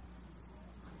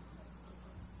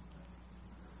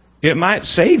 It might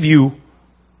save you.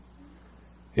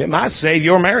 It might save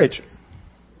your marriage.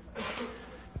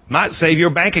 Might save your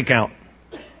bank account.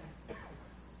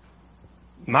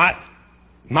 Might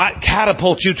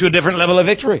catapult you to a different level of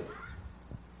victory.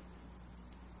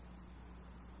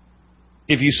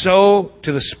 If you sow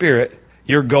to the Spirit,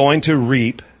 you're going to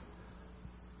reap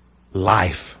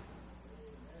life.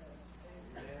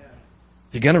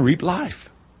 You're going to reap life.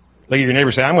 Look at your neighbor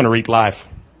and say, I'm going to reap life.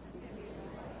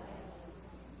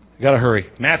 You got to hurry.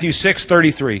 Matthew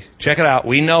 6:33. Check it out.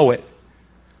 We know it.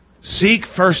 Seek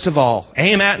first of all,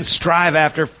 aim at and strive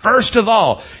after, first of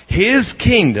all, His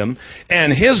kingdom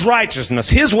and His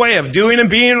righteousness, His way of doing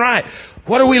and being right.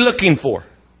 What are we looking for?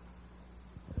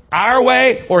 Our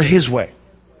way or His way?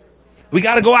 We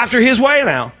got to go after His way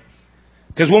now.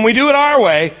 Because when we do it our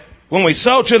way, when we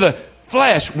sow to the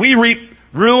flesh, we reap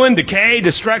ruin, decay,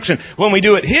 destruction. When we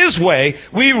do it His way,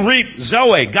 we reap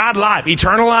Zoe, God life,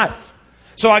 eternal life.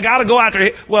 So I got to go after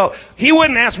Him. Well, He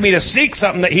wouldn't ask me to seek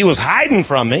something that He was hiding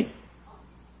from me.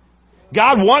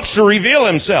 God wants to reveal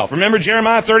Himself. Remember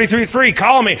Jeremiah 33:3.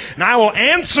 Call me, and I will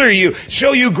answer you,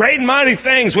 show you great and mighty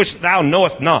things which thou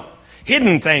knowest not.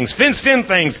 Hidden things, fenced-in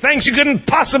things, things you couldn't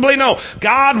possibly know.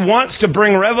 God wants to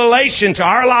bring revelation to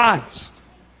our lives.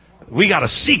 We got to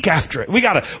seek after it. We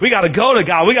got to go to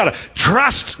God. We got to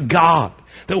trust God.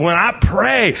 That when I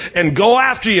pray and go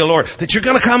after you, Lord, that you're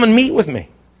going to come and meet with me.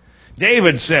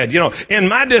 David said, in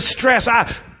my distress,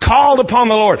 I called upon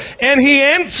the Lord, and He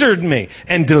answered me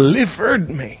and delivered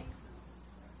me.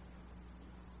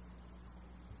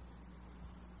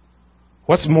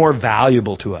 What's more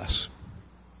valuable to us?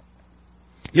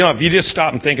 If you just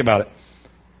stop and think about it.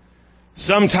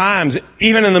 Sometimes,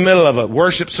 even in the middle of a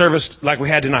worship service like we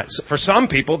had tonight, for some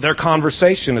people, their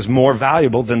conversation is more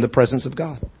valuable than the presence of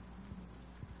God.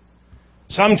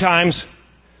 Sometimes,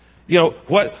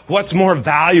 what's more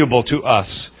valuable to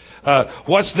us?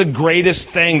 What's the greatest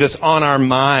thing that's on our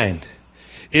mind?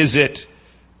 Is it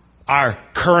our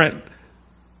current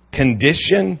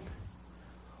condition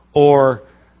or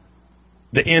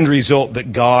the end result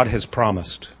that God has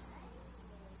promised?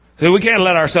 So we can't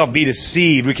let ourselves be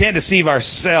deceived. We can't deceive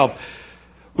ourselves.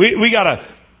 We got to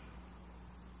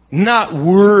not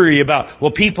worry about,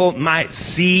 people might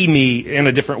see me in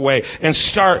a different way, and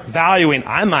start valuing,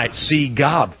 I might see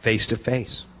God face to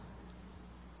face.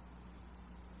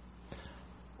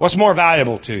 What's more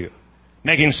valuable to you?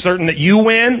 Making certain that you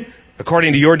win,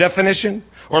 according to your definition,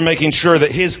 or making sure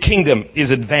that His kingdom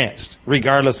is advanced,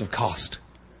 regardless of cost?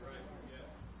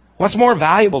 What's more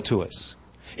valuable to us?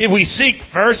 If we seek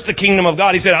first the kingdom of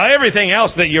God, He said, everything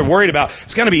else that you're worried about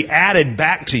is going to be added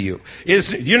back to you.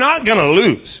 You're not going to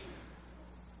lose.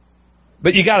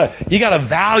 But you gotta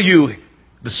value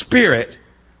the Spirit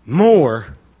more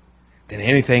than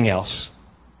anything else.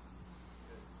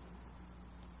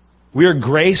 We are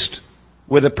graced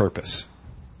with a purpose.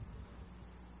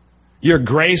 You're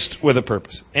graced with a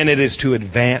purpose, and it is to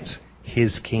advance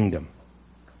His kingdom.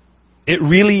 It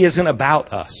really isn't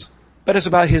about us, but it's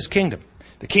about His kingdom.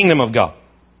 The kingdom of God.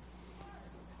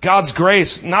 God's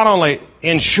grace not only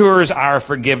ensures our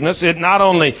forgiveness, it not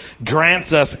only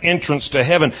grants us entrance to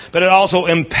heaven, but it also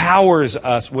empowers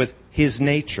us with His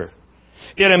nature.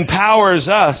 It empowers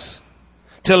us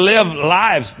to live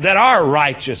lives that are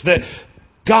righteous, that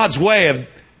God's way of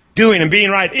doing and being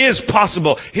right is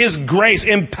possible. His grace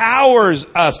empowers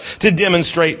us to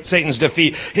demonstrate Satan's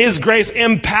defeat. His grace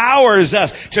empowers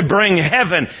us to bring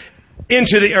heaven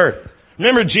into the earth.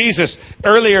 Remember Jesus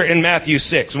earlier in Matthew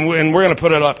 6, and we're going to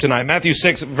put it up tonight. Matthew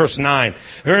 6, verse 9.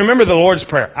 Remember the Lord's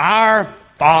Prayer. Our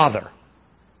Father,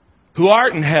 who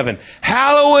art in heaven,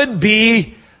 hallowed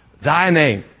be Thy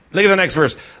name. Look at the next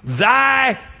verse.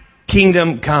 Thy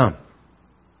kingdom come.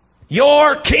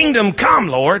 Your kingdom come,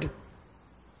 Lord.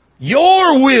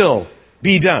 Your will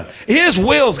be done. His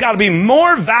will's got to be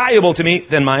more valuable to me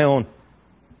than my own.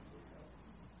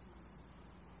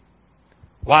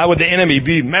 Why would the enemy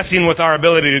be messing with our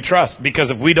ability to trust? Because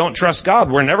if we don't trust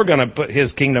God, we're never going to put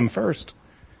His kingdom first.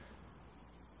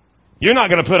 You're not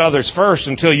going to put others first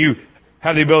until you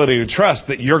have the ability to trust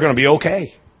that you're going to be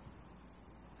okay.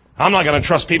 I'm not going to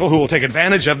trust people who will take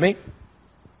advantage of me.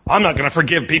 I'm not going to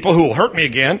forgive people who will hurt me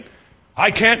again. I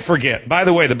can't forget. By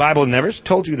the way, the Bible never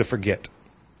told you to forget.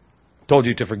 It told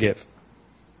you to forgive.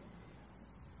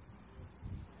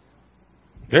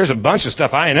 There's a bunch of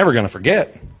stuff I ain't never going to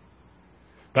forget.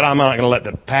 But I'm not going to let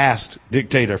the past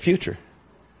dictate our future.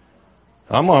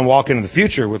 I'm going to walk into the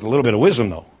future with a little bit of wisdom,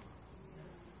 though.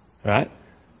 Right?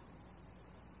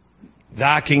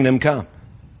 Thy kingdom come.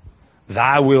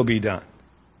 Thy will be done.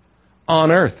 On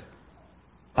earth.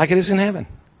 Like it is in heaven.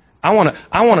 I want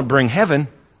to bring heaven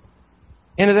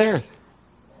into the earth.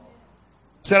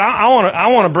 Said, I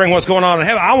want to bring what's going on in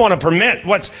heaven. I want to permit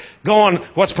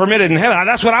what's permitted in heaven.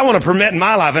 That's what I want to permit in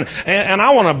my life. And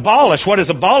I want to abolish what is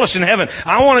abolished in heaven.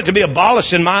 I want it to be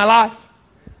abolished in my life.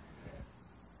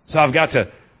 So I've got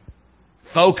to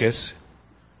focus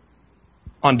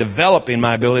on developing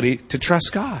my ability to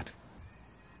trust God.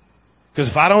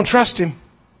 Because if I don't trust Him,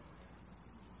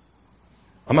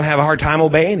 I'm going to have a hard time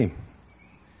obeying Him.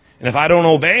 And if I don't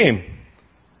obey Him,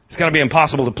 it's going to be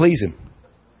impossible to please Him.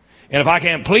 And if I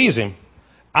can't please Him,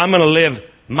 I'm going to live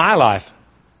my life,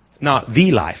 not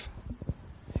the life.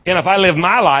 And if I live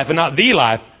my life and not the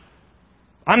life,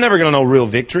 I'm never going to know real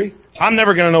victory. I'm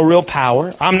never going to know real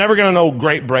power. I'm never going to know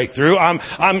great breakthrough. I'm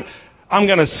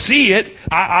going to see it.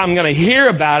 I'm going to hear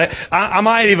about it. I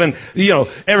might even,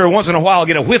 every once in a while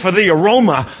get a whiff of the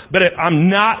aroma, but I'm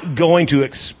not going to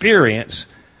experience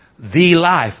the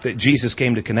life that Jesus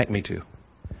came to connect me to.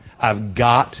 I've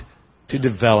got to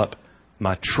develop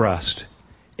my trust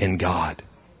in God.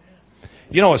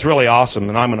 You know what's really awesome,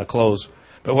 and I'm going to close,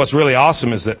 but what's really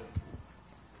awesome is that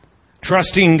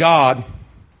trusting God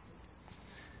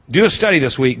Do a study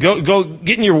this week. Go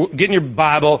get in your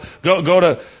Bible. Go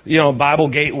to,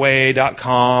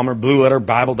 BibleGateway.com or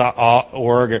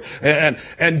BlueLetterBible.org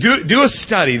and do a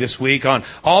study this week on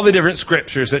all the different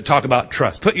scriptures that talk about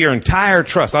trust. Put your entire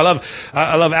trust. I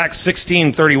love Acts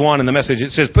 16:31 in the Message.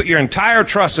 It says, put your entire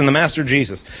trust in the Master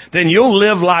Jesus. Then you'll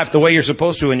live life the way you're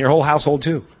supposed to in your whole household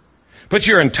too. Put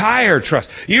your entire trust.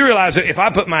 You realize that if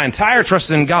I put my entire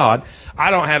trust in God, I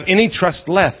don't have any trust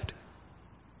left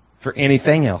for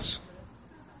anything else.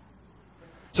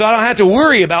 So I don't have to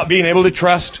worry about being able to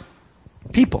trust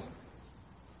people.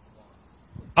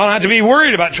 I don't have to be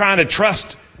worried about trying to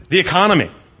trust the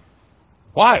economy.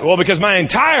 Why? Well, because my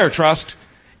entire trust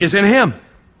is in Him.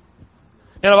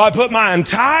 And if I put my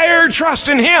entire trust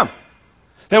in Him,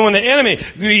 then when the enemy,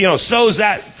 sows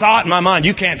that thought in my mind,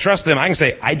 you can't trust them, I can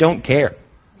say, I don't care.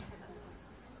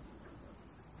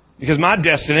 Because my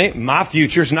destiny, my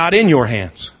future is not in your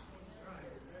hands.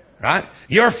 Right?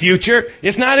 Your future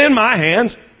is not in my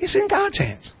hands. It's in God's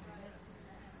hands.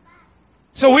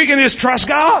 So we can just trust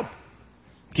God.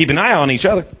 Keep an eye on each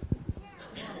other.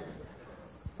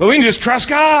 But we can just trust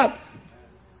God.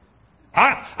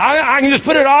 I can just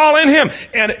put it all in Him.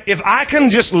 And if I can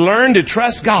just learn to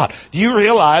trust God, do you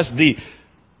realize the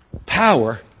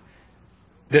power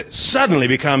that suddenly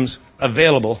becomes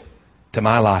available to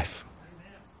my life?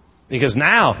 Because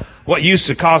now, what used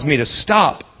to cause me to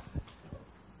stop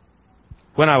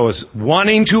when I was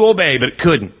wanting to obey but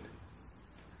couldn't,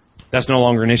 that's no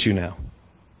longer an issue now.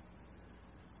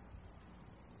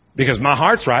 Because my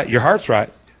heart's right, your heart's right.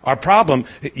 Our problem,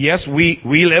 yes, we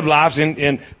live lives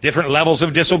in different levels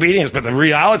of disobedience, but the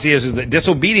reality is that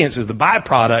disobedience is the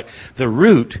byproduct. The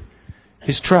root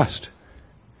is trust.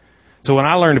 So when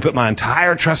I learned to put my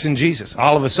entire trust in Jesus,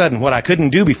 all of a sudden, what I couldn't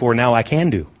do before, now I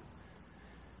can do.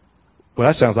 Well,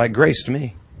 that sounds like grace to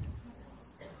me.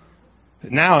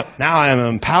 Now I am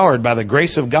empowered by the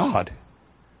grace of God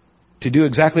to do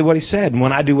exactly what He said. And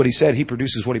when I do what He said, He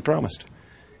produces what He promised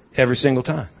every single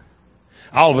time.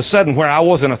 All of a sudden, where I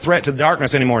wasn't a threat to the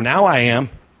darkness anymore, now I am.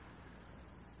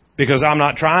 Because I'm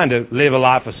not trying to live a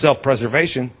life of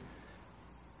self-preservation.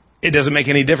 It doesn't make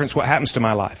any difference what happens to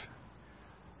my life.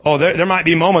 Oh, there might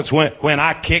be moments when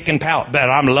I kick and pout, but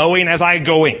I'm lowing as I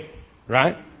going.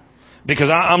 Right? Because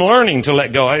I'm learning to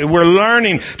let go. We're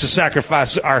learning to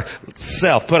sacrifice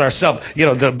ourselves, put ourselves,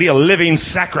 to be a living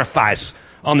sacrifice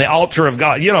on the altar of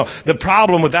God. The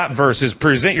problem with that verse is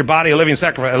present your body a living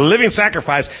sacrifice. A living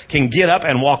sacrifice can get up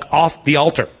and walk off the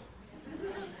altar.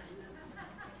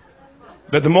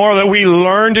 But the more that we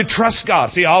learn to trust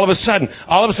God, see, all of a sudden,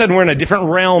 we're in a different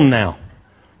realm now.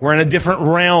 We're in a different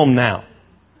realm now.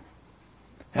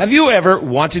 Have you ever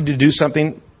wanted to do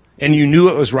something and you knew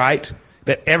it was right,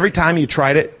 but every time you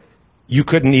tried it, you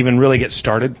couldn't even really get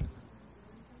started?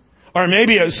 Or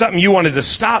maybe it was something you wanted to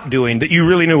stop doing that you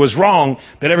really knew was wrong,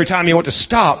 but every time you went to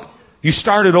stop, you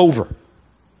started over.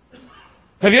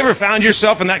 Have you ever found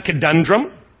yourself in that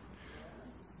conundrum?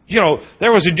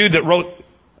 There was a dude that wrote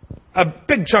a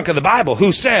big chunk of the Bible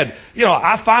who said,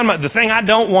 I find the thing I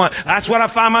don't want, that's what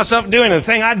I find myself doing. And the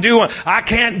thing I do want, I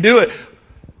can't do it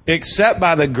except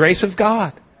by the grace of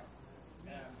God.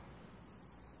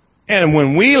 And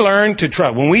when we learn to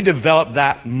trust, when we develop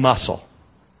that muscle,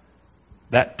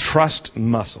 that trust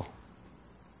muscle,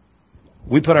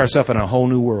 we put ourselves in a whole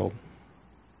new world.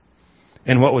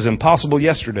 And what was impossible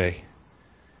yesterday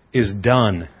is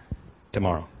done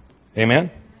tomorrow. Amen?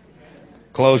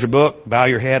 Close your book, bow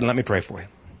your head, and let me pray for you.